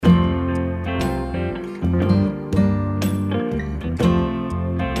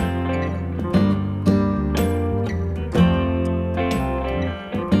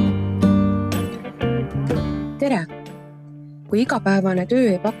Kui igapäevane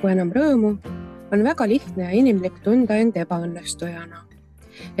töö ei paku enam rõõmu, on väga lihtne ja inimlik tunda end ebaõnnestujana.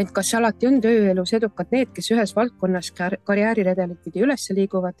 Ent kas alati on tööelus edukad need, kes ühes valdkonnas karjääriredelit pidi üles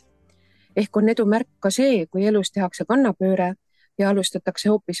liiguvad? Ehk on edu märk ka see, kui elus tehakse kannapööre ja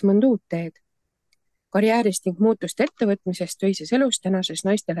alustatakse hoopis mõnda uut teed. Karjäärist ning muutuste ettevõtmisest töises elus tänases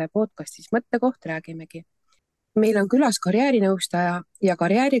Naistelehe podcastis Mõttekoht räägimegi. Meil on külas karjäärinõustaja ja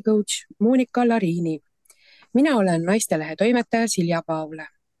karjääricoach Monika Larini. Mina olen Naistelehe toimetaja Silja Paule.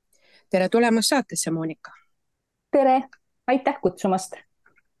 Tere tulemast saatesse, Monika. Tere, aitäh kutsumast.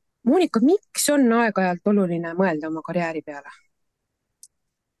 Monika, miks on aeg-ajalt oluline mõelda oma karjääri peale?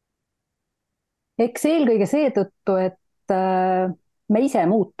 Eks eelkõige seetõttu, et me ise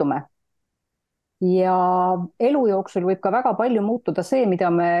muutume. Ja elu jooksul võib ka väga palju muutuda see,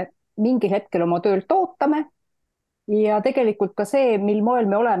 mida me mingil hetkel oma töölt ootame. Ja tegelikult ka see, mil moel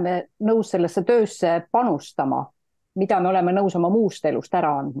me oleme nõus sellesse töösse panustama, mida me oleme nõus oma muust elust ära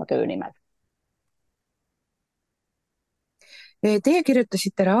andma töö nimel. Teie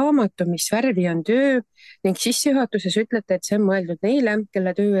kirjutasite raamatu, mis värvi on töö, ning sissejuhatuses ütlete, et see on mõeldud neile,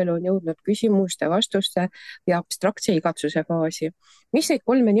 kelle tööelu on jõudnud küsimuste, vastuste ja abstraktse igatsuse faasi. Mis neid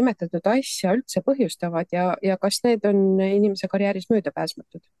kolme nimetatud asja üldse põhjustavad ja kas need on inimese karjääris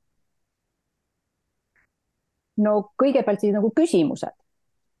möödapääsmatud? No kõigepealt siis nagu küsimused.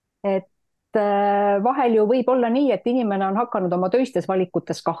 Et vahel ju võib olla nii, et inimene on hakanud oma töistes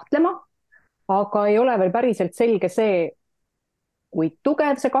valikutes kahtlema, aga ei ole veel päriselt selge see, kui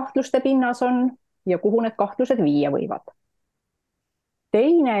tugev see kahtluste pinnas on ja kuhu need kahtlused viia võivad.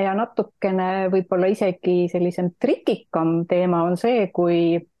 Teine ja natukene võib-olla isegi sellisem trikikam teema on see,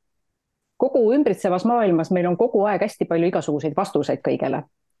 kui kogu ümbritsevas maailmas meil on kogu aeg hästi palju igasuguseid vastuseid kõigele.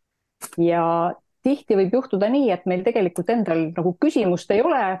 Ja tihti võib juhtuda nii, et meil tegelikult endal nagu küsimust ei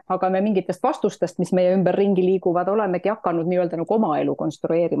ole, aga me mingitest vastustest, mis meie ümber ringi liiguvad, olemegi hakanud nii-öelda nagu oma elu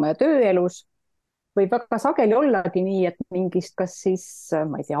konstrueerima ja tööelus võib väga sageli ollagi nii, et mingist kas siis,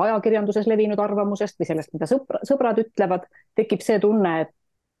 ma ei tea, ajakirjanduses levinud arvamusest või sellest, mida sõbrad ütlevad, tekib see tunne,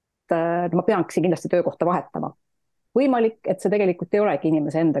 et ma peaks kindlasti töökohta vahetama. Võimalik, et see tegelikult ei olegi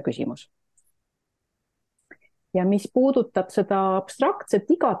inimese enda küsimus. Ja mis puudutab seda abstraktset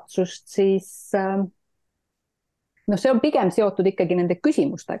igatsust, siis see on pigem seotud ikkagi nende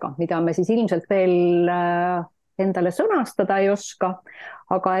küsimustega, mida me siis ilmselt veel endale sõnastada ei oska,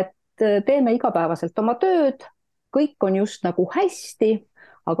 aga et teeme igapäevaselt oma tööd, kõik on just nagu hästi,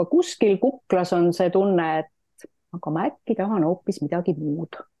 aga kuskil kuklas on see tunne, et aga ma äkki tahan hoopis midagi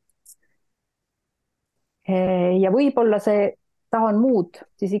muud. Ja võib-olla see tahan muud,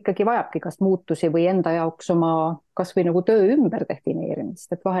 siis ikkagi vajabki kas muutusi või enda jaoks oma kas või nagu töö ümber defineerimist,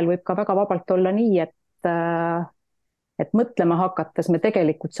 et vahel võib ka väga vabalt olla nii, et mõtlema hakates me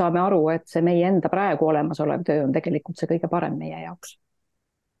tegelikult saame aru, et see meie enda praegu olemasolev töö on tegelikult see kõige parem meie jaoks.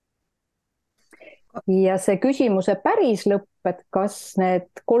 Ja see küsimuse päris lõpp, et kas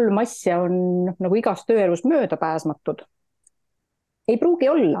need kolm asja on nagu igas tööelus möödapääsmatud, ei pruugi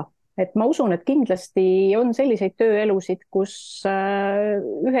olla. Et ma usun, et kindlasti on selliseid tööelusid, kus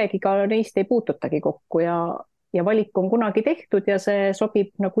ühegi ka neist ei puututagi kokku ja valik on kunagi tehtud ja see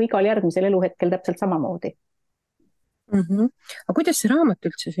sobib nagu igal järgmisel eluhetkel täpselt samamoodi. Aga kuidas see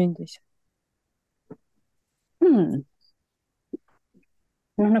raamat üldse sündis?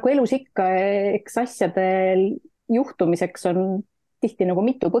 Nagu elus ikka, eks asjadel juhtumiseks on tihti nagu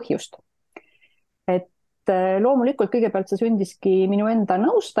mitu põhjust. Et loomulikult kõigepealt see sündiski minu enda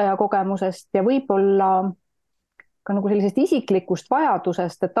nõustaja kogemusest ja võib-olla ka nagu sellisest isiklikust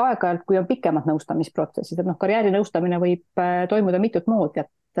vajadusest, et aeg-ajalt, kui on pikemad nõustamisprotsessid, et karjääri nõustamine võib toimuda mitut moodi,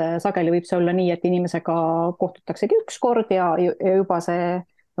 et sageli võib see olla nii, et inimesega kohtutaksegi üks kord ja juba see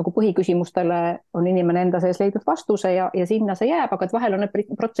nagu põhiküsimustele on inimene enda sees leidnud vastuse ja sinna see jääb, aga et vahel on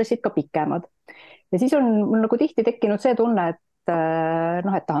need protsessid ka pikemad. Ja siis on mul nagu tihti tekkinud see tunne, et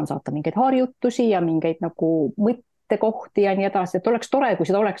tahan saata mingeid harjutusi ja mingeid nagu mõttekohti ja nii edasi, et oleks tore, kui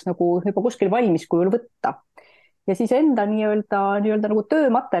seda oleks nagu juba kuskil valmis kujul võtta. Ja siis enda nii-öelda nagu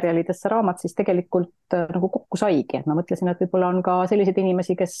töömaterjalidesse raamat siis tegelikult nagu kokku saigi, et ma mõtlesin, et võib-olla on ka selliseid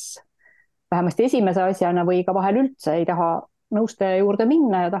inimesi, kes vähemasti esimese asjana või ka vahel üldse ei taha nõustaja juurde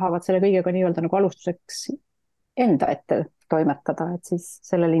minna ja tahavad selle kõigega nii-öelda nagu alustuseks enda ette toimetada, et siis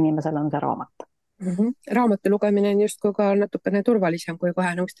sellel inimesel on see raamat. Raamatu lugemine on justkui ka natukene turvalisem, kui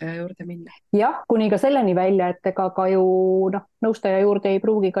kohe nõustaja juurde minna. Jah, kuni ka selleni välja, et ega ka ju nõustaja juurde ei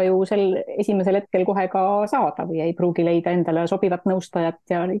pruugi ka ju sel esimesel hetkel kohe ka saada või ei pruugi leida endale sobivat nõustajat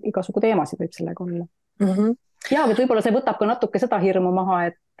ja igasugu teemasid võib sellega olla. Ja võib-olla see võtab ka natuke seda hirmu maha,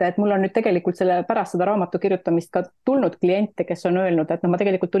 et mul on nüüd tegelikult pärast seda raamatu kirjutamist ka tulnud kliente, kes on öelnud, et ma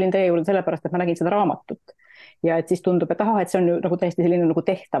tegelikult tulin teie juurde sellepärast, et ma nägin seda raamatut. ja et siis tundub, et et see on ju nagu täiesti selline nagu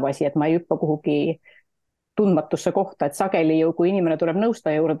tehtav asi, et ma ei hüppa kuhugi tundmatusse kohta, et sageli ju, kui inimene tuleb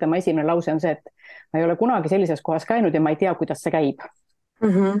nõustaja juurde, tema esimene lause on see, et ma ei ole kunagi sellises kohas käinud ja ma ei tea, kuidas see käib.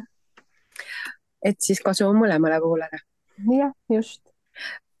 Et siis kasu on mõlemale poolele. Jah, just.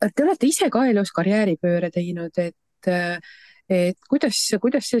 Te olete ise ka elus karjääripööre teinud, et kuidas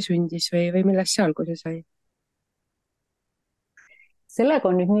see sündis või millest see alguse sai? Sellega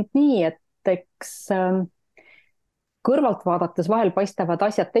on nüüd nii, et eks kõrvalt vaadates vahel paistavad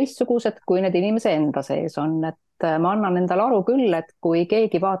asjad teistsugused, kui need inimese enda sees on, et ma annan endale aru küll, et kui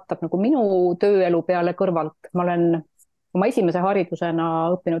keegi vaatab nagu minu tööelu peale kõrvalt, ma olen oma esimese haridusena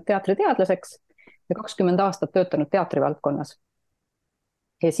õppinud teatriteadlaseks ja 20 aastat töötanud teatrivaldkonnas.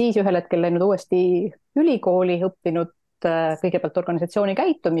 Ja siis ühel hetkel läinud uuesti ülikooli, õppinud kõigepealt organisatsiooni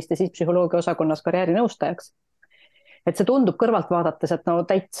käitumist ja siis psühholoogia osakonnas karjäärinõustajaks. Et see tundub kõrvalt vaadates, et no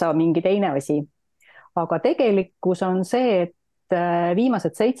täitsa mingi teine asi. Aga tegelikkus on see, et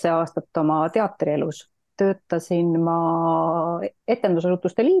viimased 7 aastat oma teatrielus töötasin ma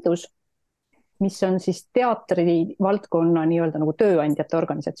Etendusasutuste Liidus, mis on siis teatrivaldkonna nii-öelda nagu tööandjate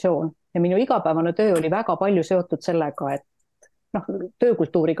organisatsioon. Ja minu igapäevane töö oli väga palju seotud sellega, et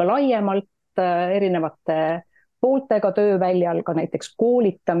töökultuuriga laiemalt, erinevate pooltega tööväljal, ka näiteks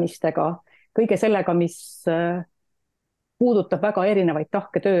koolitamistega, kõige sellega, mis puudutab väga erinevaid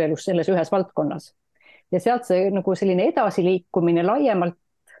tahke tööelus selles ühes valdkonnas. Ja sealt see nagu selline edasiliikumine laiemalt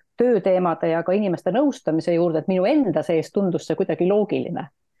tööteemade ja ka inimeste nõustamise juurde, et minu enda sees tundus see kuidagi loogiline.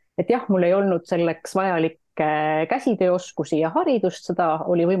 Et jah, mul ei olnud selleks vajalikke käsitööoskusi ja haridust, seda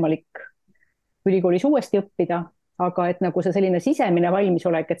oli võimalik ülikoolis uuesti õppida, aga et nagu see selline sisemine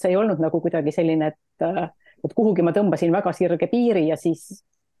valmisolek, et see ei olnud nagu kuidagi selline, et kuhugi ma tõmbasin väga sirge piiri ja siis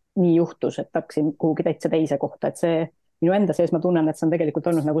nii juhtus, et hakkasin kuhugi täitsa teise kohta, et see minu enda sees ma tunnen, et see on tegelikult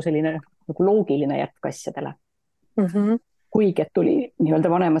olnud nagu selline nagu loogiline jätk asjadele. Kuigi, et tuli nii-öelda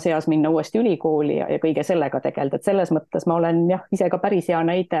vanemas eas minna uuesti ülikooli ja kõige sellega tegeleda, et selles mõttes ma olen jah, ise ka päris hea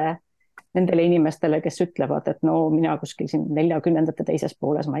näide nendele inimestele, kes ütlevad, et no mina kuskil siin 40-ndate teises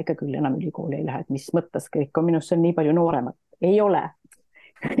pooles ma ikka küll enam ülikooli ei lähe, et mis mõttes kõik on minust on nii palju nooremad. Ei ole.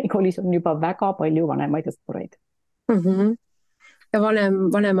 Ülikoolis on juba väga palju vanemaid õppureid. Ja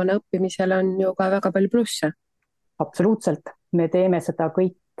vanemana õppimisel on ju ka väga palju plusse. Absoluutselt. Me teeme seda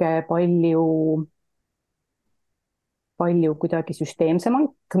kõike palju kuidagi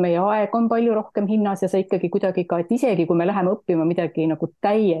süsteemsemalt, meie aeg on palju rohkem hinnas ja see ikkagi kuidagi ka, et isegi kui me läheme õppima midagi nagu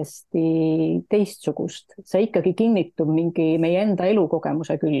täiesti teistsugust, see ikkagi kinnitub mingi meie enda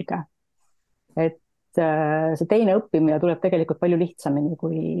elukogemuse külge. Et see teine õppimine tuleb tegelikult palju lihtsamini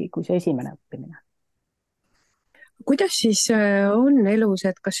kui see esimene õppimine. Kuidas siis on elus,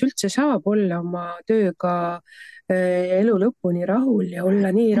 et kas üldse saab olla oma tööga elu lõpuni rahul ja olla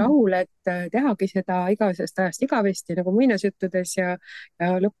nii rahul, et tehagi seda igavesest ajast igavesti nagu muinasjuttudes ja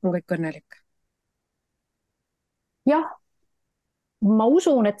lõpp on kõik õnnelik? Jah, ma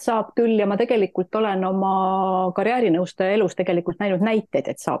usun, et saab küll ja ma tegelikult olen oma karjäärinõustaja elus tegelikult näinud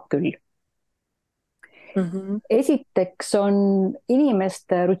näiteid, et saab küll. Esiteks on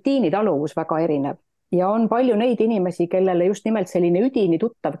inimeste rutiinitaluvus väga erinev. Ja on palju neid inimesi, kellele just nimelt selline üdini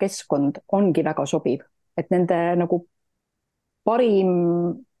tuttav keskkond ongi väga sobiv. Et nende nagu parim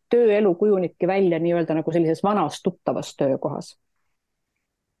tööelu kujunibki välja nii-öelda nagu sellises vanas tuttavas töökohas.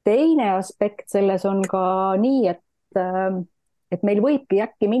 Teine aspekt selles on ka nii, et meil võibki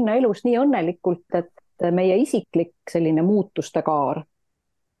äkki minna elus nii õnnelikult, et meie isiklik selline muutuste kaar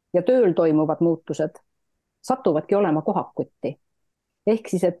ja tööl toimuvad muutused satuvadki olema kohakuti.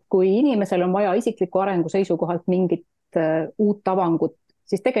 Ehk siis, et kui inimesel on vaja isikliku arengu seisukohalt mingit uut avangut,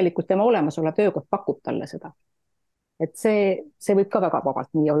 siis tegelikult tema olemasolev töökoht pakub talle seda. Et see võib ka väga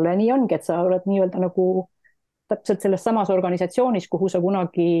vabalt nii olla ja nii ongi, et sa oled nii-öelda nagu täpselt selles samas organisatsioonis, kuhu sa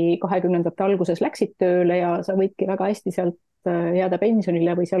kunagi 20-ndate alguses läksid tööle ja sa võidki väga hästi sealt jääda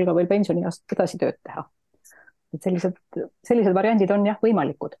pensionile või seal ka veel pensioniast edasi tööd teha. Et sellised variandid on jah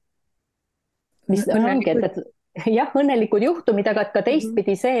võimalikud. Mis ongi, et jah, õnnelikud juhtumid, aga ka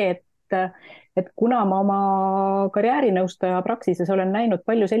teistpidi see, et kuna ma oma karjäärinõustaja praksises olen näinud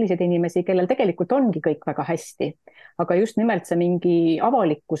palju selliseid inimesi, kellel tegelikult ongi kõik väga hästi, aga just nimelt see mingi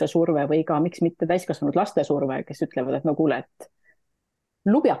avalikkuse surve või ka miks mitte täiskasvanud laste surve, kes ütlevad, et no kuule, et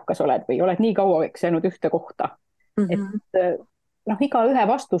lubjakas oled või oled nii kauaks jäänud ühte kohta. Et iga ühe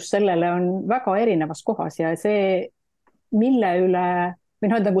vastus sellele on väga erinevas kohas ja see, mille üle või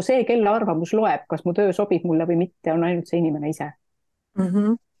nagu see, kelle arvamus loeb, kas mu töö sobib mulle või mitte, on ainult see inimene ise.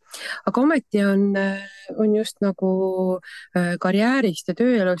 aga ometi on just nagu karjäärist ja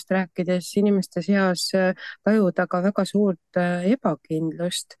tööelust rääkides inimeste seas tajuda ka väga suurt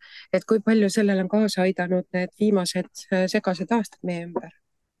ebakindlust, et kui palju sellele on kaasa aidanud need viimased segased aastad meie ümber?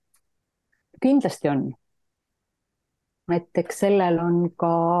 Kindlasti on. Et eks sellel on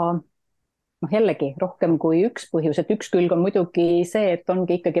ka jällegi rohkem kui üks põhjus, et üks külg on muidugi see, et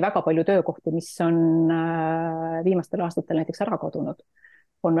ongi ikkagi väga palju töökohti, mis on viimastel aastatel näiteks ära kadunud.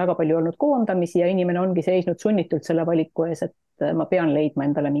 On väga palju olnud koondamisi ja inimene ongi seisnud sunnitult selle valiku ees, et ma pean leidma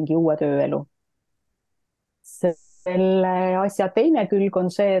endale mingi uue tööelu. Selle asja teine külg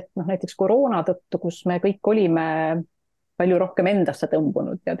on see, et näiteks koroona tõttu, kus me kõik olime palju rohkem endasse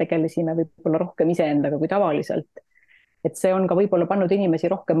tõmbunud ja tegelesime võib-olla rohkem iseendaga kui tavaliselt. Et see on ka võib-olla pannud inimesi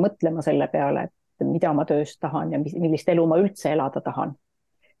rohkem mõtlema selle peale, et mida ma tööst tahan ja millist elu ma üldse elada tahan.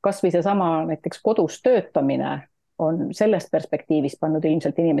 Kas või seesama näiteks kodus töötamine on sellest perspektiivist pannud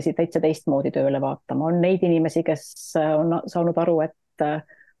ilmselt inimesi täitsa teistmoodi tööle vaatama. On neid inimesi, kes on saanud aru, et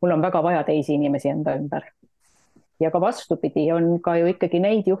mul on väga vaja teisi inimesi enda ümber. Ja ka vastupidi, on ka ju ikkagi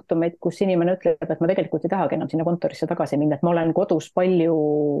neid juhtumeid, kus inimene ütleb, et ma tegelikult ei tahagi enam sinna kontorisse tagasi minna, et ma olen kodus palju,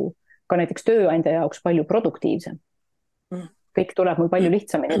 ka näiteks tööandja jaoks palju produktiivsem. Kõik tuleb mul palju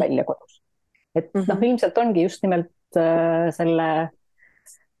lihtsamini välja kodus. Et ilmselt ongi just nimelt selle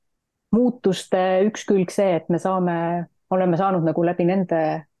muutuste üks külg see, et me oleme saanud nagu läbi nende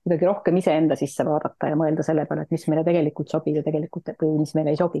kuidagi rohkem iseenda sisse vaadata ja mõelda selle peale, et mis meile tegelikult sobib ja tegelikult või mis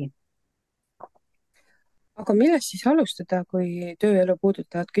meile ei sobi. Aga millest siis alustada, kui tööelu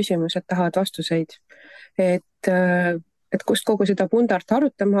puudutavad küsimused tahavad vastuseid? Et kust kogu seda pundart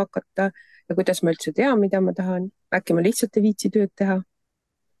arutama hakata ja kuidas ma üldse tean, mida ma tahan? Äkki ma lihtsalt ei viitsi tööd teha?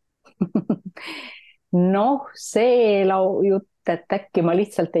 See jutt, et äkki ma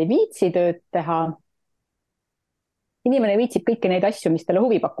lihtsalt ei viitsi tööd teha. Inimene viitsib kõiki neid asju, mis talle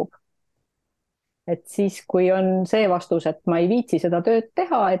huvi pakub. Et siis, kui on see vastus, et ma ei viitsi seda tööd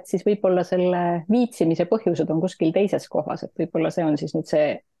teha, et siis võib-olla selle viitsimise põhjused on kuskil teises kohas, et võib-olla see on siis nüüd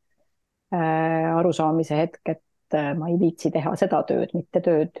see arusaamise hetk, et ma ei viitsi teha seda tööd, mitte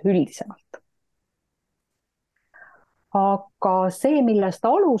tööd üldisemalt. Aga see, millest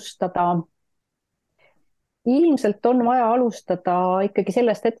alustada, ilmselt on vaja alustada ikkagi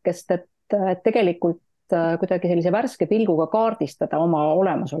sellest hetkest, et tegelikult kuidagi sellise värske pilguga kaardistada oma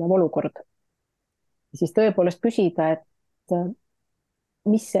olemasolev olukord. Siis tõepoolest küsida, et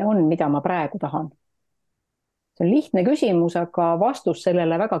mis see on, mida ma praegu tahan. See on lihtne küsimus, aga vastus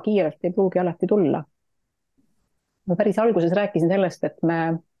sellele väga kiirelt ei pruugi alati tulla. Ma päris alguses rääkisin sellest, et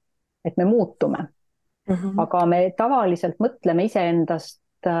me muutume. Aga me tavaliselt mõtleme iseendast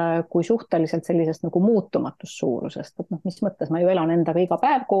kui suhteliselt sellisest nagu muutumatust suurusest. Et mis mõttes, ma ju elan endaga iga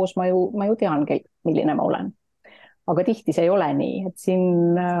päev koos, ma ju teangi, milline ma olen. Aga tihti see ei ole nii, et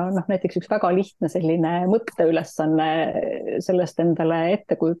siin näiteks üks väga lihtne selline mõtteülesanne sellest endale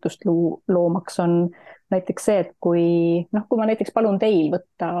ettekujutust loomaks on näiteks see, et kui ma näiteks palun teil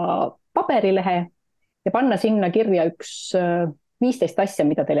võtta paberilehe ja panna sinna kirja üks 15 asja,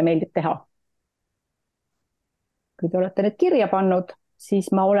 mida teile meeldib teha. Kui te olete need kirja pannud,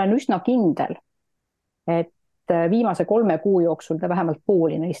 siis ma olen üsna kindel, et viimase 3 kuu jooksul te vähemalt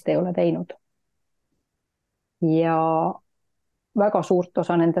pooli neist ei ole teinud. Ja väga suurt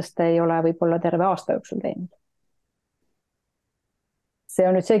osa nendest ei ole võib-olla terve aasta jooksul teinud. See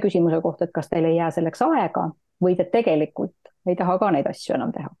on nüüd see küsimuse koht, et kas teil ei jää selleks aega või te tegelikult ei taha ka neid asju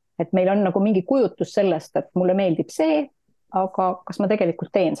enam teha. Et meil on nagu mingi kujutus sellest, et mulle meeldib see, aga kas ma tegelikult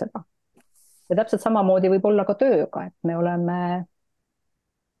teen seda? Ja täpselt samamoodi võib olla ka tööga, et me oleme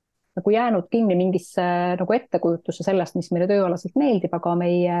nagu jäänud kinni mingisse nagu ettekujutusse sellest, mis meile tööalaselt meeldib, aga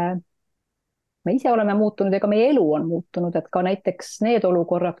me ise oleme muutunud ja ka meie elu on muutunud, et ka näiteks need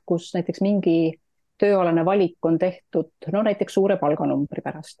olukorrad, kus näiteks mingi tööalane valik on tehtud, näiteks suure palganumbri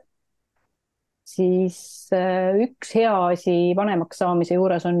pärast. Siis üks hea asi vanemaks saamise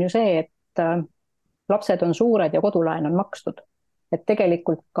juures on ju see, et lapsed on suured ja kodulaen on makstud. Et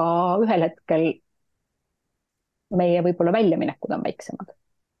tegelikult ka ühel hetkel meie võib-olla väljaminekud on väiksemad.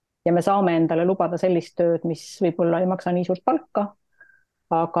 Ja me saame endale lubada sellist tööd, mis võib-olla ei maksa nii suurt palka,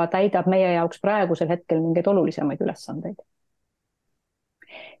 aga täidab meie jaoks praegusel hetkel mingeid olulisemaid ülesandeid.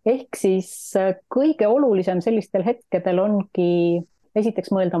 Ehk siis kõige olulisem sellistel hetkedel ongi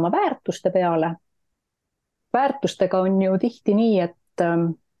esiteks mõelda oma väärtuste peale. Väärtustega on ju tihti nii, et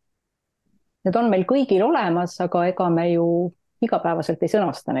need on meil kõigil olemas, aga ega me ju igapäevaselt ei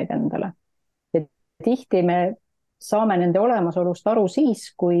sõnasta neid endale. Ja tihti me saame nende olemasolust aru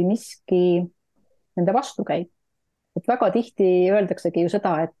siis, kui miski nende vastu käib. Et väga tihti öeldaksegi ju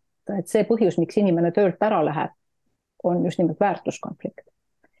seda, et see põhjus, miks inimene töölt ära läheb, on just nimelt väärtuskonflikt.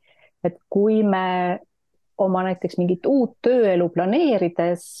 et kui me oma näiteks mingit uut tööelu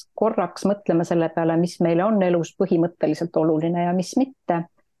planeerides korraks mõtleme selle peale, mis meile on elus põhimõtteliselt oluline ja mis mitte,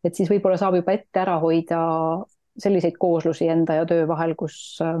 et siis võib-olla saab juba ette ära hoida selliseid kooslusi enda ja töö vahel,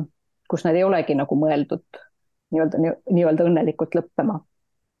 kus need ei olegi nagu mõeldud nii-öelda õnnelikult lõppema.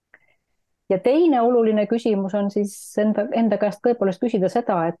 Ja teine oluline küsimus on siis enda käest tõepoolest küsida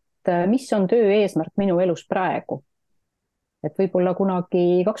seda, et mis on töö eesmärk minu elus praegu. Et võib-olla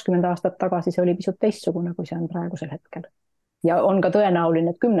kunagi 20 aastat tagasi see oli pisut teistsugune, kui see on praegusel hetkel. Ja on ka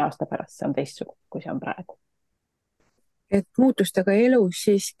tõenäoline, et 10 aasta pärast see on teistsugune, kui see on praegu. Et muutustega elus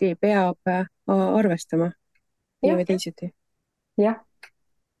siiski peab arvestama nii või teisiti. Jah.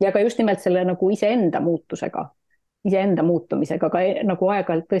 Ja ka just nimelt selle nagu iseenda muutumisega, ka nagu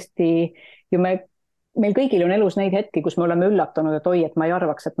aeg-ajalt tõesti ju meil kõigil on elus neid hetki, kus me oleme üllatunud, et oi, et ma ei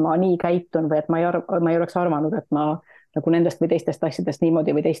arvaks, et ma nii käitun või et ma ei oleks arvanud, et ma nagu nendest või teistest asjadest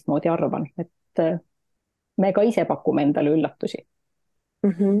niimoodi või teistmoodi arvan. Et me ka ise pakume endale üllatusi.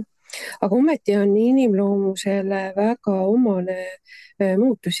 Aga ometi on inimloomusele väga omane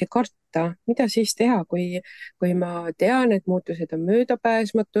muutusi karta. Mida siis teha, kui ma tean, et muutused on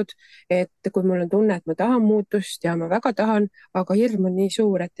möödapääsmatud, et kui mul on tunne, et ma tahan muutust ja ma väga tahan, aga hirm on nii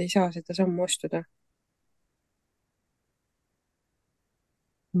suur, et ei saa seda sammu astuda?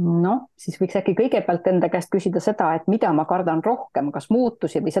 No, siis võiks äkki kõigepealt enda käest küsida seda, et mida ma kardan rohkem, kas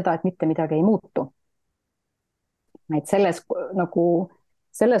muutusi või seda, et mitte midagi ei muutu. Et selles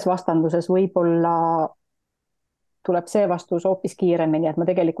vastanduses võib-olla tuleb see vastus hoopis kiiremini, et ma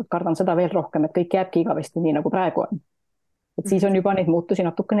tegelikult kardan seda veel rohkem, et kõik jääbki igavesti nii, nagu praegu on. Et siis on juba neid muutusi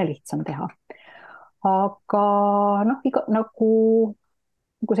natukene lihtsam teha. Aga nagu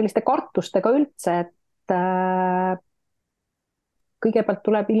selliste kartustega üldse, et kõigepealt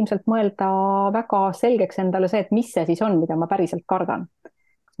tuleb ilmselt mõelda väga selgeks endale see, et mis see siis on, mida ma päriselt kardan.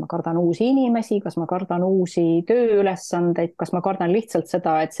 Kas ma kardan uusi inimesi, kas ma kardan uusi tööülesandeid, kas ma kardan lihtsalt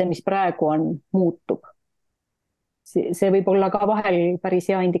seda, et see, mis praegu on, muutub. See võib olla ka vahel päris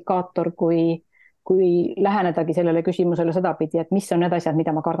hea indikaator, kui lähenedagi sellele küsimusele sedapidi, et mis on need asjad,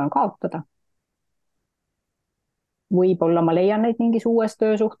 mida ma kardan kaotada. Võib-olla ma leian neid mingis uues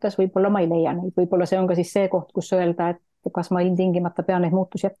töösuhtes, võib-olla ma ei leia neid. Võib-olla see on ka siis see koht, kus öelda, et kas ma ilmtingimata pean neid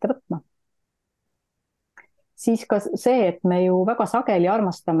muutusi ette võtma. Siis ka see, et me ju väga sageli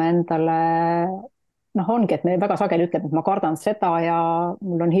armastame endale, ongi, et me väga sageli ütleme, et ma kardan seda ja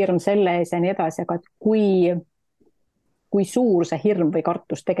mul on hirm selle ees ja nii edasi, aga et kui suur see hirm või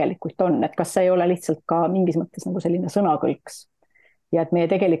kartus tegelikult on, et kas see ei ole lihtsalt ka mingis mõttes nagu selline sõnakõlks ja et meie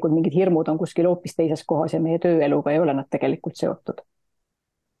tegelikult mingid hirmud on kuskil hoopis teises kohas ja meie tööeluga ei ole nad tegelikult seotud.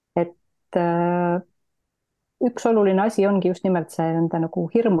 Et üks oluline asi ongi just nimelt see nende nagu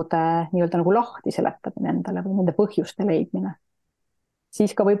hirmude nii-öelda nagu lahti seletamine endale või nende põhjuste leidmine.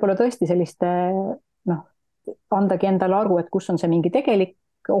 Siis ka võib-olla tõesti selliste, andagi endale aru, et kus on see mingi tegelik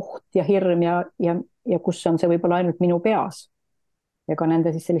oht ja hirm ja kus on see võib-olla ainult minu peas. Ja ka nende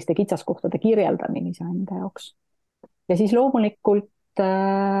siis selliste kitsaskohtade kirjeldamine enda jaoks. Ja siis loomulikult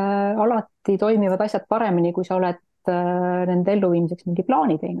alati toimivad asjad paremini, kui sa oled nende elluviimiseks mingi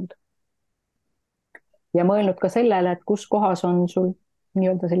plaani teinud. Ja mõelnud ka sellele, et kus kohas on sul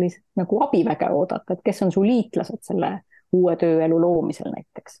nii-öelda sellise nagu abiväge oodata, et kes on su liitlased selle uue tööelu loomisel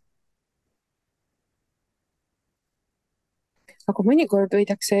näiteks. Aga mõnikord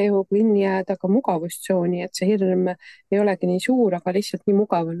võidakse ju kinni jääda ka mugavustsooni, et see hirm ei olegi nii suur, aga lihtsalt nii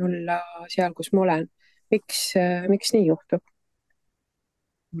mugav on olla seal, kus ma olen. Miks nii juhtub?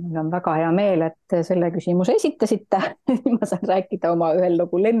 Mul on väga hea meel, et selle küsimuse esitasite. Ma saan rääkida oma ühel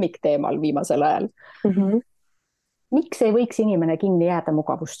nagu lemmikteemal viimasel ajal. Miks ei võiks inimene kinni jääda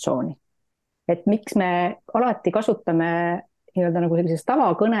mugavustsooni? Et miks me alati kasutame nii-öelda nagu sellises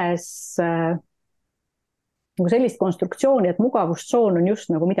tavakõnes nagu sellist konstruktsiooni, et mugavustsoon on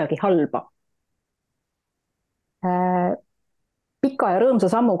just nagu midagi halba. Pika ja rõõmsa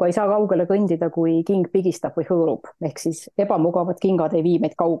sammuga ei saa kaugele kõndida, kui king pigistab või hõõrub. Ehk siis ebamugavad kingad ei vii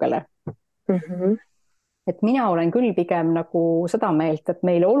meid kaugele. Et mina olen küll pigem nagu seda meelt, et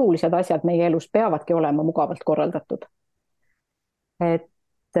meile olulised asjad meie elus peavadki olema mugavalt korraldatud. Et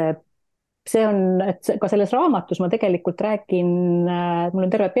see on, et ka selles raamatus ma tegelikult räägin, mul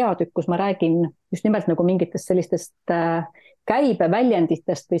on terve peatükk, kus ma räägin just nimelt nagu mingitest sellistest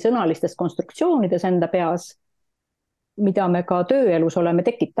käibeväljenditest või sõnalistest konstruktsioonides enda peas, mida me ka tööelus oleme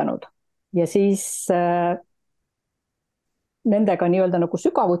tekitanud. Ja siis nendega nii-öelda nagu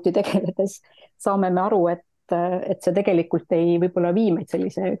sügavuti tegeledes saame me aru, et see tegelikult ei võib-olla vii meid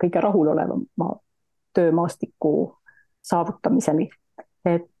sellise kõige rahulolevama töömaastiku saavutamiseni.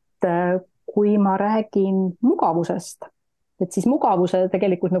 Et kui ma räägin mugavusest, et siis mugavuse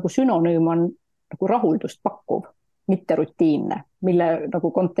tegelikult nagu sünonüüm on nagu rahuldust pakkuv, mitte rutiinne, mille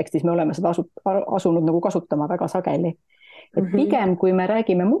nagu kontekstis me oleme seda asunud nagu kasutama väga sageli. Et pigem, kui me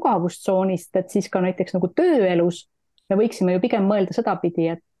räägime mugavustsoonist, et siis ka näiteks nagu tööelus me võiksime ju pigem mõelda sedapidi,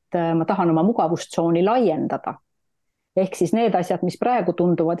 et ma tahan oma mugavustsooni laiendada. Ehk siis need asjad, mis praegu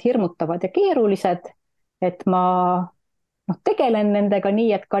tunduvad hirmutavad ja keerulised, et ma tegelen nendega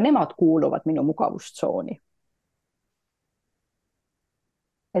nii, et ka nemad kuuluvad minu mugavustsooni.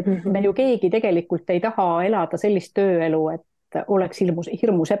 Et me ju keegi tegelikult ei taha elada sellist tööelu, et oleks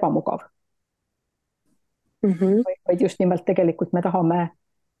hirmus ebamugav. Vaid just nimelt tegelikult me tahame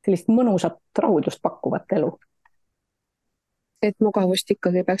sellist mõnusat rahuldust pakkuvat elu. Et mugavust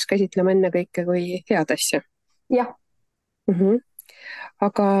ikkagi peaks käsitlema enne kõike kui head asja. Jah.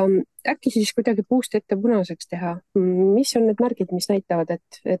 Aga äkki siis kuidagi puust ette punaseks teha? Mis on need märgid, mis näitavad,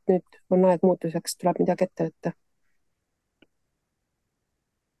 et nüüd on aeg muutuseks, tuleb midagi ette võtta?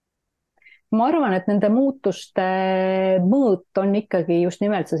 Ma arvan, et nende muutuste mõõt on ikkagi just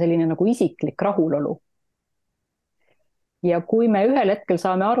nimelt see selline nagu isiklik rahulolu. Ja kui me ühel hetkel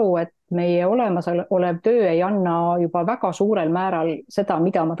saame aru, et meie olemasolev töö ei anna juba väga suurel määral seda,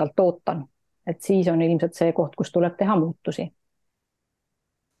 mida ma talt ootan, et siis on ilmselt see koht, kus tuleb teha muutusi.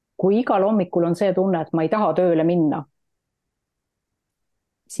 Kui igal hommikul on see tunne, et ma ei taha tööle minna,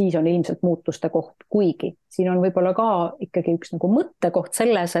 siis on ilmselt muutuste koht, kuigi siin on võib-olla ka ikkagi üks nagu mõttekoht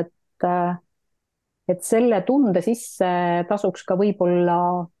selles, et selle tunde sisse tasuks ka võib-olla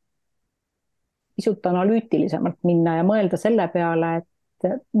pisut analüütilisemalt minna ja mõelda selle peale, et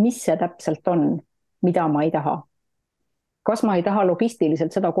mis see täpselt on, mida ma ei taha. Kas ma ei taha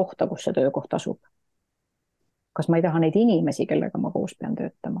logistiliselt seda kohta, kus see töökoht asub? Kas ma ei taha neid inimesi, kellega ma koos pean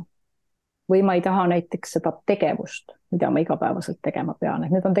töötama? Või ma ei taha näiteks seda tegevust, mida ma igapäevaselt tegema pean.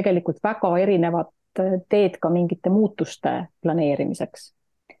 Et need on tegelikult väga erinevad teed ka mingite muutuste planeerimiseks.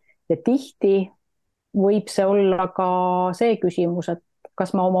 Ja tihti võib see olla ka see küsimus, et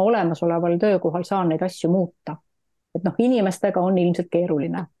kas ma oma olemasoleval töökohal saan neid asju muuta. Et inimestega on ilmselt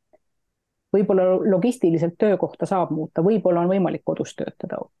keeruline. Võib-olla logistiliselt töökohta saab muuta, võib-olla on võimalik kodus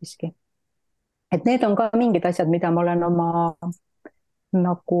töötada hoopiski. Et need on ka mingid asjad, mida ma olen oma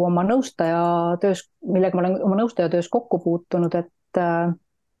nõustaja töös, millega ma olen oma nõustaja töös kokku puutunud, et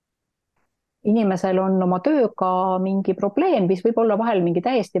inimesel on oma tööga mingi probleem, mis võib olla vahel mingi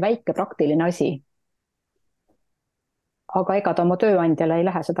täiesti väike praktiline asi. Aga ega ta oma tööandjale ei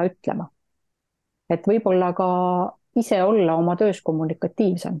lähe seda ütlema. Et võib-olla ka ise olla oma töös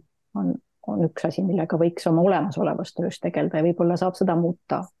kommunikatiivsem on üks asi, millega võiks oma olemasolevas töös tegeleda ja võib-olla saab seda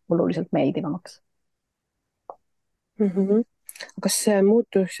muuta oluliselt meeldivamaks. Kas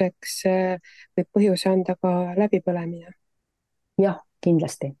muutuseks võib põhjuse anda ka läbipõlemine? Jah,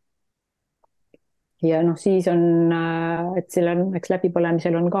 kindlasti. Ja siis on, et eks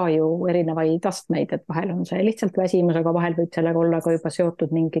läbipõlemisel on ka ju erinevaid astmeid, et vahel on see lihtsalt väsimus, aga vahel võib sellega olla ka juba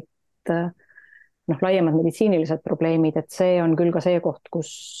seotud mingid laiemad meditsiinilised probleemid, et see on küll ka see koht,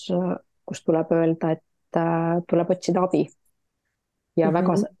 kus tuleb öelda, et tuleb otsida abi. Ja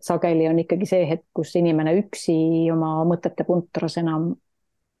väga sageli on ikkagi see hetk, kus inimene üksi oma mõtete puntras enam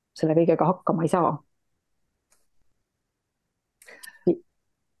selle kõigega hakkama ei saa.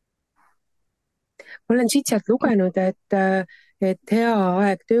 Ma olen siit sealt lugenud, et hea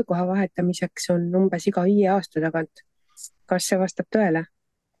aeg töökoha vahetamiseks on umbes iga 5 aasta tagant. Kas see vastab tõele?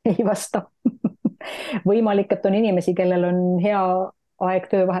 Ei vasta. Võimalik, et on inimesi, kellel on hea aeg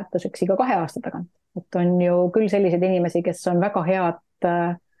töövahetuseks iga 2 aasta tagant. Et on ju küll selliseid inimesi, kes on väga head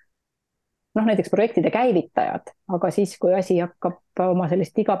näiteks projektide käivitajad, aga siis, kui asi hakkab oma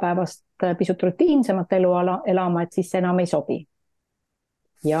sellist igapäevast pisut rutiinsemat elu elama, et siis see enam ei sobi.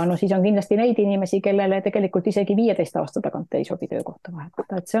 Ja siis on kindlasti neid inimesi, kellele tegelikult isegi 15 aasta tagant ei sobi töökohta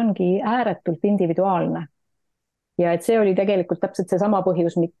vahetada. Et see ongi ääretult individuaalne. Ja et see oli tegelikult täpselt see sama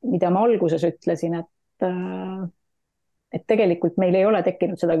põhjus, mida ma alguses ütlesin, et tegelikult meil ei ole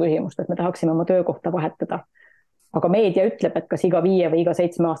tekkinud seda küsimust, et me tahaksime oma töökohta vahetada. Aga meedia ütleb, et kas iga 5 või iga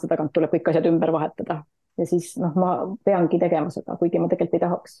 7 aasta tagant tuleb kõik asjad ümber vahetada. Ja siis ma peangi tegema seda, kuigi ma tegelikult ei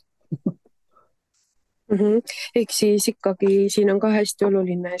tahaks. Ehk siis ikkagi siin on ka hästi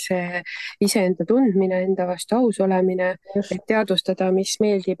oluline see iseenda tundmine, enda vastu aus olemine, et teadvustada, mis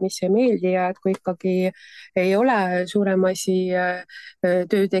meeldib, mis ei meeldi ja et kui ikkagi ei ole suurem asi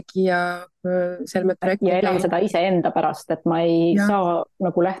töötegija selmet projekti. Ja elan seda iseenda pärast, et ma ei saa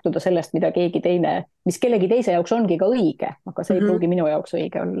nagu lähtuda sellest, mida keegi teine, mis kellegi teise jaoks ongi ka õige, aga see ei pruugi minu jaoks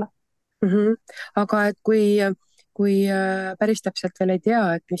õige olla. Aga et kui päris täpselt veel ei tea,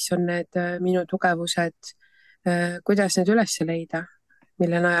 et mis on need minu tugevused, kuidas need üles leida,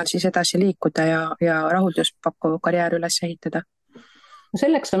 mille najal siis edasi liikuda ja rahuldust pakkuv karjäär üles ehitada? No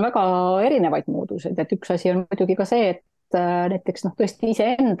selleks on väga erinevaid mooduseid, et üks asi on muidugi ka see, et näiteks noh, tõesti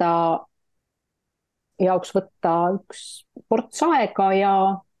iseenda jaoks võtta üks ports aega ja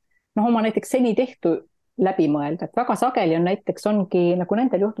noh, oma näiteks seni tehtu läbi mõelda, et väga sageli on näiteks ongi nagu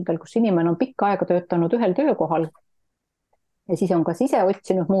nendel juhtudel, kus inimene on pikka aega töötanud ühel töökohal ja siis on kas ise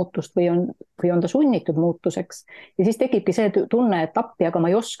otsinud muutust või on ta sunnitud muutuseks ja siis tekibki see tunne, et appi, aga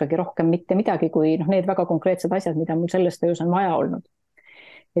ma ei oskagi rohkem mitte midagi kui noh, need väga konkreetsed asjad, mida mul selles töös on vaja olnud.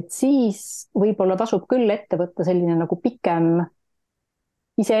 Et siis võib-olla tasub küll ette võtta selline nagu pikem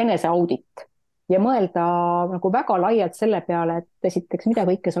iseenese audit ja mõelda nagu väga laialt selle peale, et esiteks, mida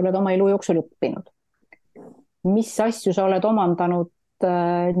kõike sa oled oma elu jooksul õppinud. Mis asju sa oled omandanud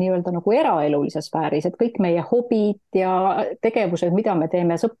nii-öelda nagu eraelulises sfääris, et kõik meie hobid ja tegevused, mida me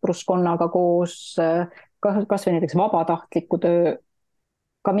teeme sõpruskonnaga koos, kas või näiteks vabatahtliku töö,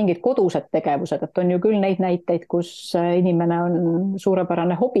 ka mingid kodused tegevused, et on ju küll neid näiteid, kus inimene on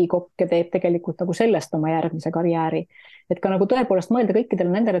suurepärane hobikokk ja teeb tegelikult nagu sellest oma järgmise karjääri. Et ka nagu tõepoolest mõelda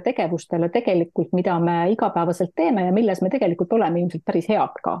kõikidele nendele tegevustele tegelikult, mida me igapäevaselt teeme ja milles me tegelikult oleme ilmselt päris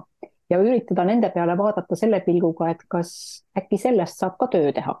head ka. Ja üritada nende peale vaadata selle pilguga, et kas äkki sellest saab ka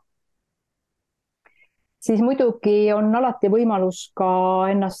töö teha. Siis muidugi on alati võimalus ka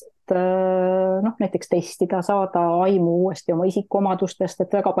ennast noh, näiteks testida, saada aimu uuesti oma isikuomadustest,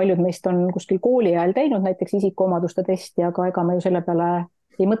 et väga paljud meist on kuskil kooli ajal teinud näiteks isikuomaduste testi, aga ega me ju selle peale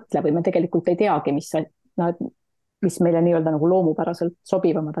ei mõtle või me tegelikult ei teagi, mis meile nii-öelda nagu loomupäraselt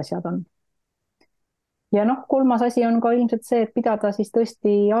sobivamad asjad on. Ja noh, kolmas asi on ka ilmselt see, et pidada siis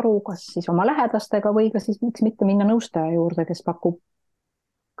tõesti aru, kas siis oma lähedastega või ka siis miks mitte minna nõustaja juurde, kes pakub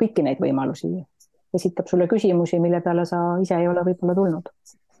kõiki neid võimalusi, esitab sulle küsimusi, mille peale sa ise ei ole võib-olla tulnud.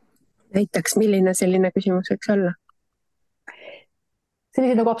 Näiteks, milline selline küsimus võiks olla?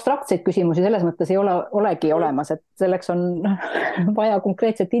 Selliseid nagu abstraktseid küsimusi selles mõttes ei olegi olemas, et selleks on vaja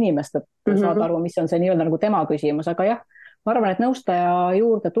konkreetset inimest, et saada aru, mis on see nii-öelda nagu tema küsimus, aga jah, ma arvan, et nõustaja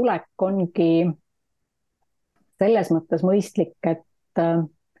juurde tulek ongi selles mõttes mõistlik, et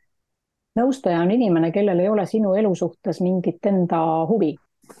nõustaja on inimene, kellel ei ole sinu elu suhtes mingit enda huvi.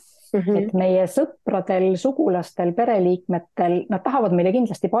 Et meie sõpradel, sugulastel, pereliikmetel, nad tahavad meile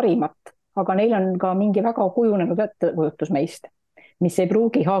kindlasti parimat, aga neil on ka mingi väga kujunenud ettekujutus meist, mis ei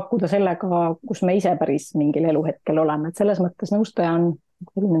pruugi haakuda sellega, kus me ise päris mingil eluhetkel oleme. Et selles mõttes nõustaja on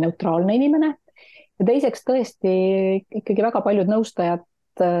selline neutraalne inimene. Ja teiseks tõesti ikkagi väga paljud nõustajad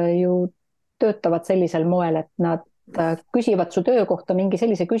ju töötavad sellisel moel, et nad küsivad su töö kohta mingi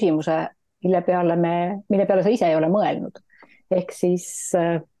sellise küsimuse, mille peale sa ise ei ole mõelnud. Ehk siis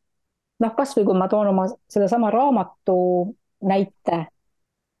noh, kas või kui ma toon oma selle sama raamatu näite,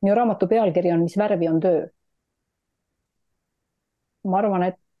 minu raamatu pealkiri on Mis värvi on töö. Ma arvan,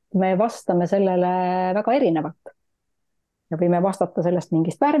 et me vastame sellele väga erinevalt. Ja võime vastata sellest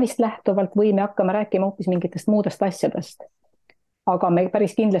mingist värvist lähtuvalt või me hakkame rääkima hoopis mingitest muudest asjadest. Aga me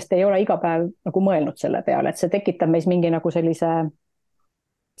päris kindlasti ei ole iga päev nagu mõelnud selle peale, et see tekitab meis mingi nagu sellise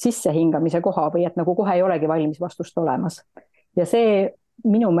sissehingamise koha või et nagu kohe ei olegi valmis vastust olemas. Ja see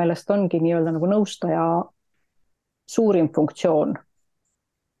minu meelest ongi nii-öelda nagu nõustaja suurim funktsioon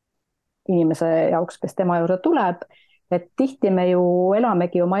inimese jaoks, kes tema juurde tuleb, et tihti me ju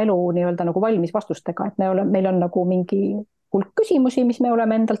elamegi oma elu nii-öelda nagu valmis vastustega, et meil on nagu mingi hulk küsimusi, mis me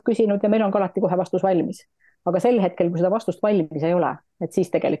oleme endalt küsinud ja meil on ka alati kohe vastus valmis. Aga sel hetkel, kui seda vastust valmis ei ole, et siis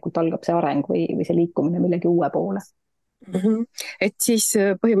tegelikult algab see areng või see liikumine millegi uue poole. Et siis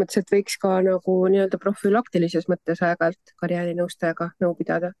põhimõtteliselt võiks ka nagu nii-öelda profülaktilises mõttes aeg-ajalt karjäärinõustajaga nõu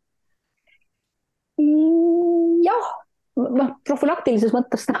pidada? Jah, noh, profülaktilises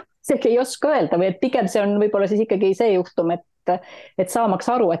mõttes seegi ei oska öelda või et pigem see on võib-olla siis ikkagi see juhtum, et saamaks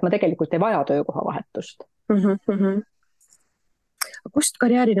aru, et ma tegelikult ei vaja töökoha vahetust. Kust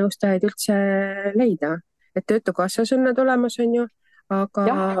karjäärinõustajaid üldse leida? Et Töötukassas on nad olemas, on ju?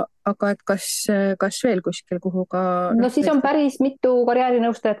 Aga et kas veel kuskil, kuhu ka... No siis on päris mitu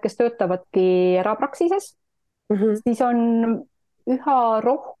karjäärinõustajat, kes töötavadki erapraksises. Siis on üha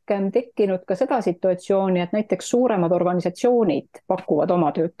rohkem tekkinud ka seda situatsiooni, et näiteks suuremad organisatsioonid pakuvad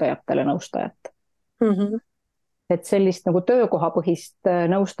oma töötajatele nõustajat. Et sellist nagu töökohapõhist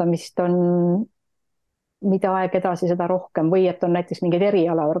nõustamist on mida aeg edasi seda rohkem või et on näiteks mingeid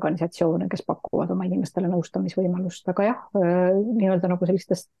erialaorganisatsioone, kes pakuvad oma inimestele nõustamisvõimalust. Aga jah, nii-öelda nagu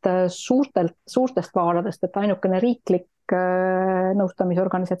sellistest suurtest vaaladest, et ainukene riiklik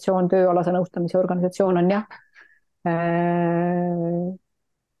nõustamisorganisatsioon, tööalase nõustamise organisatsioon on jah,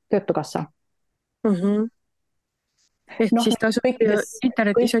 Töötukassa. Ehk siis tasub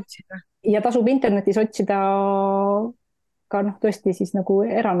internetis otsida. Ja tasub internetis otsida ka noh, tõesti siis nagu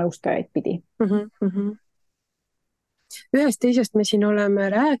eranõustajaid pidi. Ühest teisest me siin oleme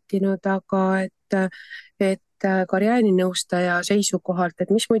rääkinud, aga et karjäärinõustaja seisukohalt,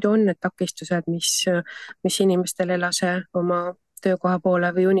 et mis muidu on need takistused, mis inimestel ei lase oma töökoha poole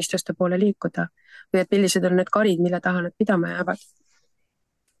või unistuste poole liikuda või et millised on need karid, mille taha nad pidama jäävad?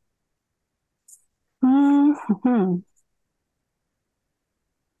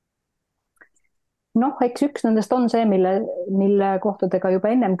 Noh, eks üks nendest on see, mille kohta te ka juba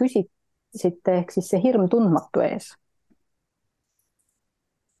ennem küsisite, ehk siis see hirm tundmatu ees.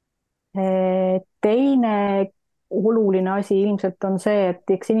 Teine oluline asi ilmselt on see, et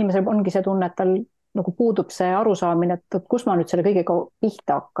eks inimesel ongi see tunne, et tal nagu puudub see arusaamine, et kus ma nüüd selle kõigega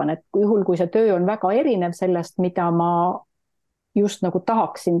pihta hakkan, et juhul, kui see töö on väga erinev sellest, mida ma just nagu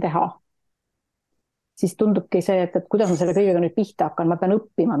tahaksin teha, siis tundubki see, et kuidas ma selle kõigega nüüd pihta hakkan, ma pean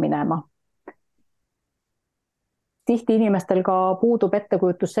õppima minema. Tihti inimestel ka puudub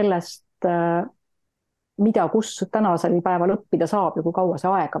ettekujutus sellest, mida, kus tänasel päeval õppida saab ja kui kaua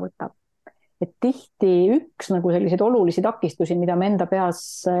see aega võtab. Et tihti üks nagu selliseid olulisi takistusi, mida me enda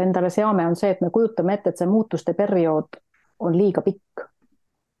peas endale seame, on see, et me kujutame ette, et see muutuste periood on liiga pikk.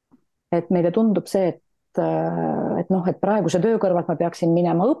 Et meile tundub see, et praeguse töö kõrvalt ma peaksin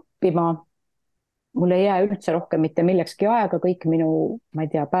minema õppima. Mul ei jää üldse rohkem mitte millekski aega, kõik minu, ma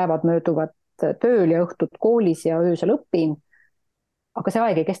ei tea, päevad mööduvad tööl ja õhtud koolis ja öösel õpin. Aga see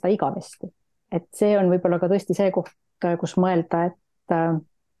aeg ei kesta igavesti. Et see on võib-olla ka tõesti see koht, kus mõelda,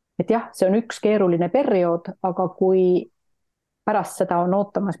 et jah, see on üks keeruline periood, aga kui pärast seda on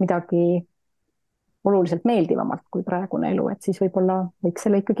ootamas midagi oluliselt meeldivamalt kui praegune elu, et siis võib-olla võiks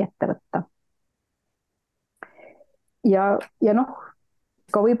selle ikkagi ette võtta. Ja noh,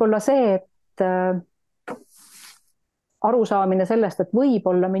 ka võib-olla see, et arusaamine sellest, et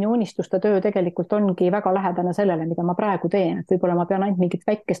võib-olla minu unistuste töö tegelikult ongi väga lähedane sellele, mida ma praegu teen, et võib-olla ma pean ainult mingit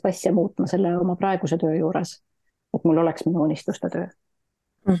väikest asja muutma selle oma praeguse töö juures, et mul oleks minu unistuste töö.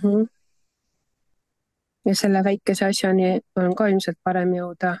 Ja selle väikese asjani on ka ilmselt parem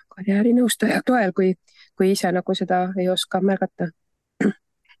jõuda karjäärinõustaja toel, kui ise nagu seda ei oska märgata.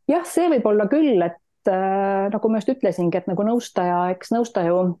 Jah, see võib olla küll, et nagu ma just ütlesingi, et nagu nõustaja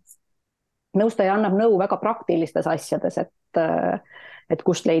annab nõu väga praktilistes asjades, et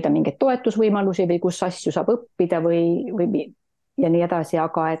kust leida mingeid toetusvõimalusi või kus asju saab õppida või ja nii edasi,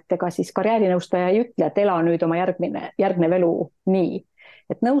 aga et ega siis karjäärinõustaja ei ütle, et ela nüüd oma järgnev elu nii.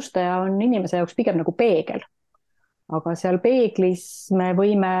 Et nõustaja on inimese jaoks pigem nagu peegel, aga seal peeglis me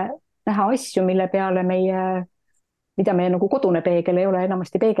võime näha asju, mida meie nagu kodune peegel ei ole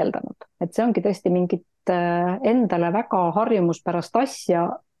enamasti peegeldanud. Et see ongi tõesti mingit endale väga harjumuspärast asja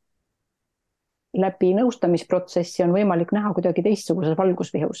läbi nõustamisprotsessi on võimalik näha kuidagi teistsuguses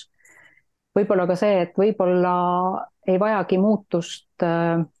valgusvihus. Võib-olla ka see, et võib-olla ei vajagi muutust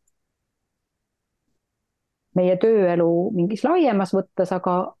meie tööelu mingis laiemas võttes,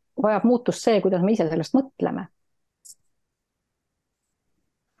 aga vajab muutust see, kuidas me ise sellest mõtleme.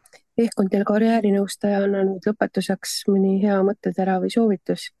 Ehk on teil karjäärinõustajana nüüd lõpetuseks mõni hea mõttetera või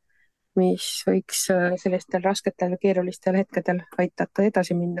soovitus, mis võiks sellistel rasketel keerulistel hetkedel aitata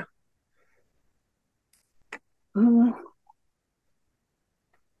edasi minna? Ma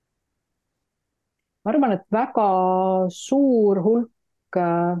arvan, et väga suur hulk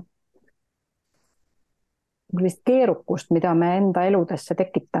keerukust, mida me enda eludesse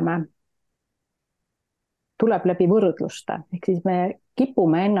tekitame, tuleb läbi võrdluste. Ehk siis me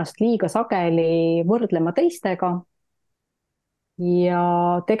kipume ennast liiga sageli võrdlema teistega ja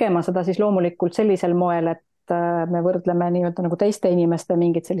tegema seda siis loomulikult sellisel moel, et me võrdleme nii-öelda nagu teiste inimeste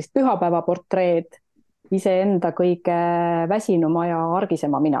mingit sellist pühapäevaportreed iseenda kõige väsinuma ja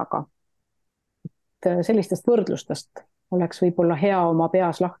argisema minaga. Sellistest võrdlustest oleks võib-olla hea oma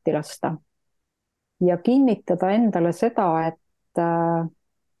peas lahti lasta. Ja kinnitada endale seda, et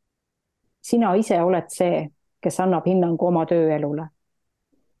sina ise oled see, kes annab hinnangu oma tööelule.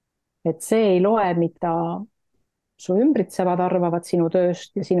 Et see ei loe, mida su ümbritsevad arvavad sinu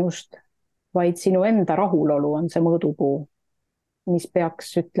tööst ja sinust, vaid sinu enda rahulolu on see mõõdupuu, mis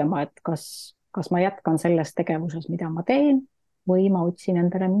peaks ütlema, et kas ma jätkan selles tegevuses, mida ma teen, või ma otsin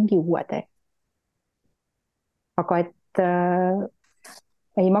endale mingi uue tee. Aga et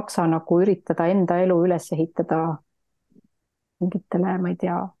ei maksa nagu üritada enda elu üles ehitada mingitele, ma ei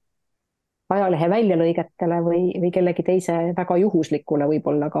tea, ajalehe väljalõigetele või kellegi teise väga juhuslikule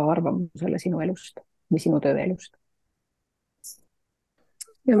võib-olla ka arvamusele sinu elust või sinu tööelust.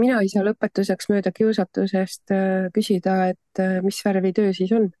 Ja mina ei saa lõpetuseks mööda kiusatusest küsida, et mis värvi töö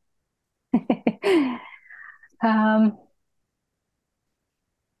siis on?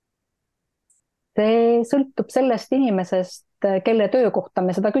 see sõltub sellest inimesest, kelle töökohta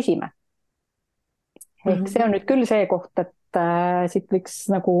me seda küsime. Ehk see on nüüd küll see koht, et siit võiks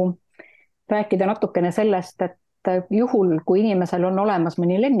nagu rääkida natukene sellest, et juhul, kui inimesel on olemas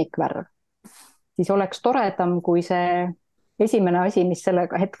mõni lemmikvärv, siis oleks toredam, kui see esimene asi, mis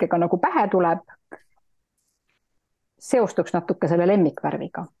sellega hetkega nagu pähe tuleb, seostuks natuke selle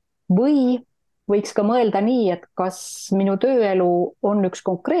lemmikvärviga. Või võiks ka mõelda nii, et kas minu tööelu on üks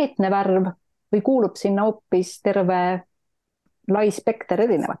konkreetne värv või kuulub sinna hoopis terve lai spekter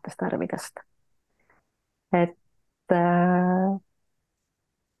erinevatest värvidest. Et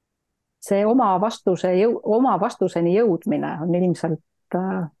see oma vastuseni jõudmine on ilmselt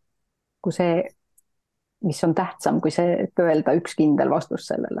kui see, mis on tähtsam, kui see, et öelda üks kindel vastus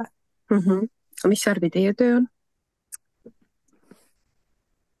sellele. Mis värvi teie töö on?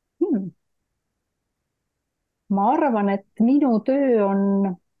 Ma arvan, et minu töö on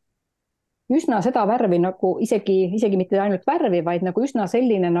üsna seda värvi nagu isegi mitte ainult värvi, vaid nagu üsna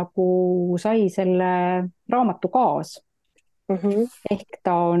selline, nagu sai selle raamatu kaas. Ehk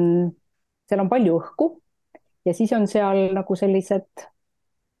seal on palju õhku ja siis on seal nagu sellised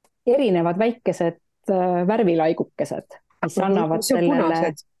erinevad väikesed värvilaigukesed, mis annavad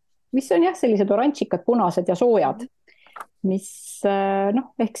sellele, mis on jah, sellised oranžikad, punased ja soojad, mis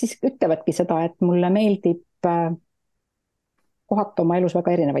ehk siis ütlevadki seda, et mulle meeldib kohata oma elus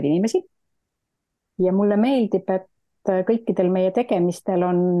väga erinevaid inimesi ja mulle meeldib, et kõikidel meie tegemistel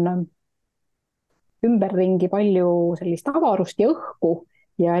on ümberringi palju sellist avarust ja õhku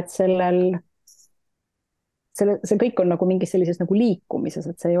ja et see kõik on nagu mingis sellises nagu liikumises,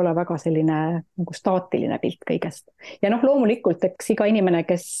 et see ei ole väga selline nagu staatiline pilt kõigest. Ja loomulikult, eks iga inimene,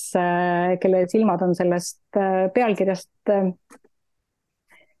 kelle silmad on sellest pealkirjast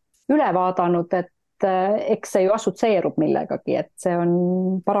üle vaadanud, et eks see ju assotsieerub millegagi, et see on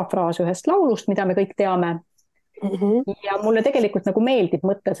parafraas ühest laulust, mida me kõik teame. Ja mulle tegelikult nagu meeldib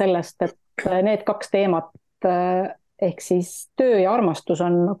mõte sellest, et need kaks teemat ehk siis töö ja armastus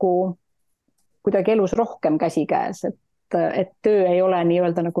on nagu kuidagi elus rohkem käsikäes, et töö ei ole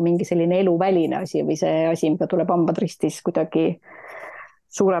nii-öelda nagu mingi selline eluväline asi või see asi, mida tuleb hambad ristis kuidagi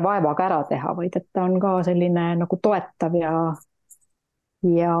suure vaevaga ära teha, vaid et ta on ka selline nagu toetav ja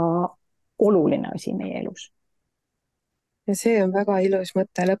oluline asi meie elus. Ja see on väga ilus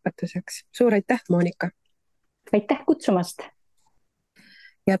mõte lõpetuseks. Suur aitäh, Monika! Aitäh kutsumast!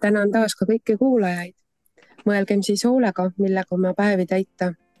 Ja tänan taas ka kõiki kuulajaid. Mõelgem siis hoolega, millega oma päevi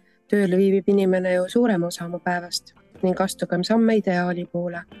täita. Tööl viibib inimene ju suurema osa oma päevast ning astugem samme ideaali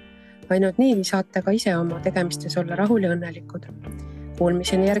poole. Ainult nii saate ka ise oma tegemistes olla rahul ja õnnelikud.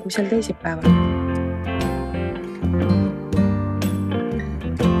 Kuulmiseni järgmisel teisipäeval.